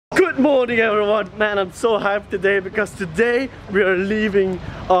morning everyone. Man, I'm so hyped today because today we are leaving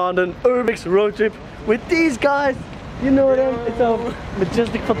on an Urbex road trip with these guys. You know them, it's our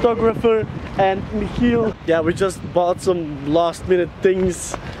majestic photographer and Michiel. Yeah, we just bought some last minute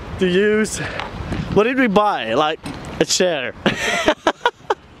things to use. What did we buy? Like a chair.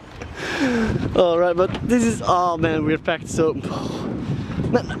 Alright, but this is, oh man, we're packed so...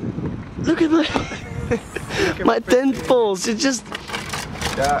 Man, look at my tent poles, it just...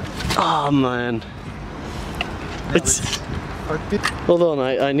 Yeah. Oh man. It's... Hold on,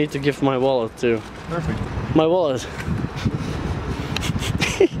 I need to give my wallet too. Perfect. My wallet.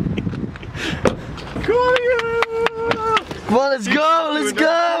 Come on, let's go, let's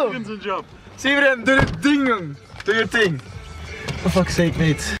go! Zie je hem, doe dit ding jong! Doe je ding! For fuck's sake,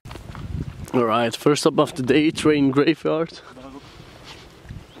 mate. Alright, first up of the day, train graveyard.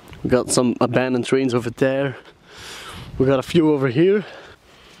 We got some abandoned trains over there. We got a few over here.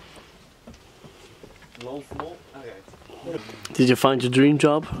 Did you find your dream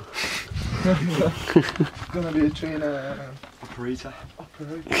job? Gonna be a train operator.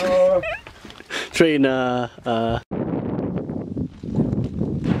 Train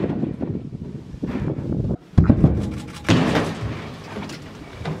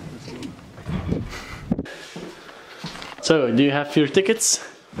So, do you have your tickets?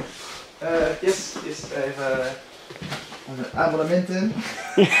 Yes, I have een abonnement in.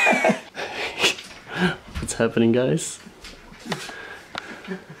 What's happening, guys?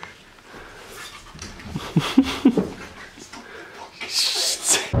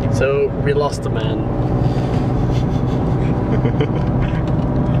 So, we lost a man.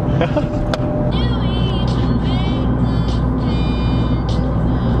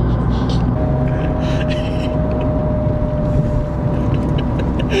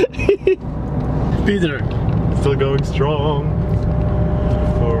 Peter. Still going strong.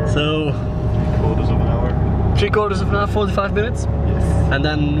 So, 3/4 of an hour. 3/4 of an hour, 45 minutes? Yes. And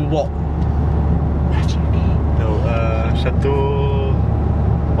then what? No, Chateau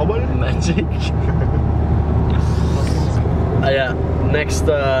Hobbel? Magic. Yeah, next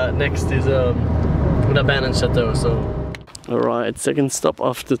is an abandoned chateau, so. Alright, second stop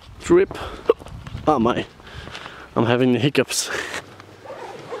of the trip. Oh my, I'm having the hiccups.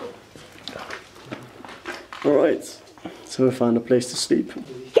 Alright, so we found a place to sleep.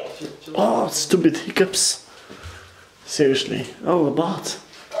 Oh, stupid hiccups. Seriously. Oh, a bath.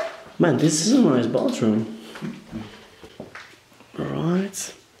 Man, this is a nice bathroom.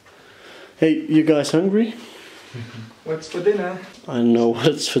 Alright. Hey, you guys hungry? What's for dinner? I know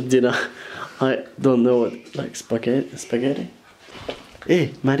what's for dinner. I don't know what, like spaghetti?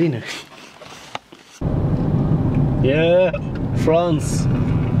 Hey, Marina. Yeah, France.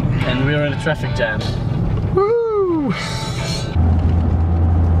 And we're in a traffic jam. Woo!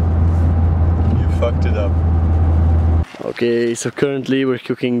 You fucked it up. Okay, so currently we're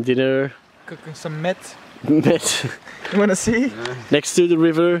cooking dinner. Cooking some met. Met. You wanna see? Next to the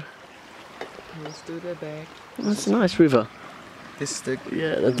river. Let's do the back. That's a nice river. This is the...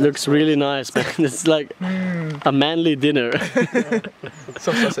 Yeah, that looks really nice, man. It's like a manly dinner.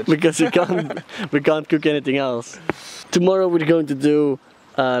 Some sausage. Because we can't cook anything else. Tomorrow we're going to do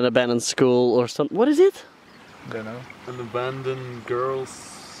an abandoned school or something. What is it? I don't know. An abandoned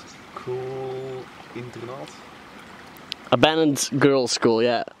girls' school internat? Abandoned girls' school,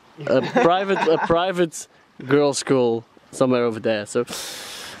 yeah. A private girls' school somewhere over there. So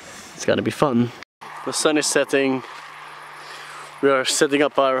it's gonna be fun. The sun is setting. We are setting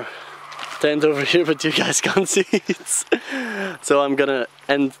up our tent over here, but you guys can't see it. So I'm gonna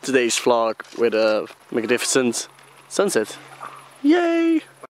end today's vlog with a magnificent sunset. Yay!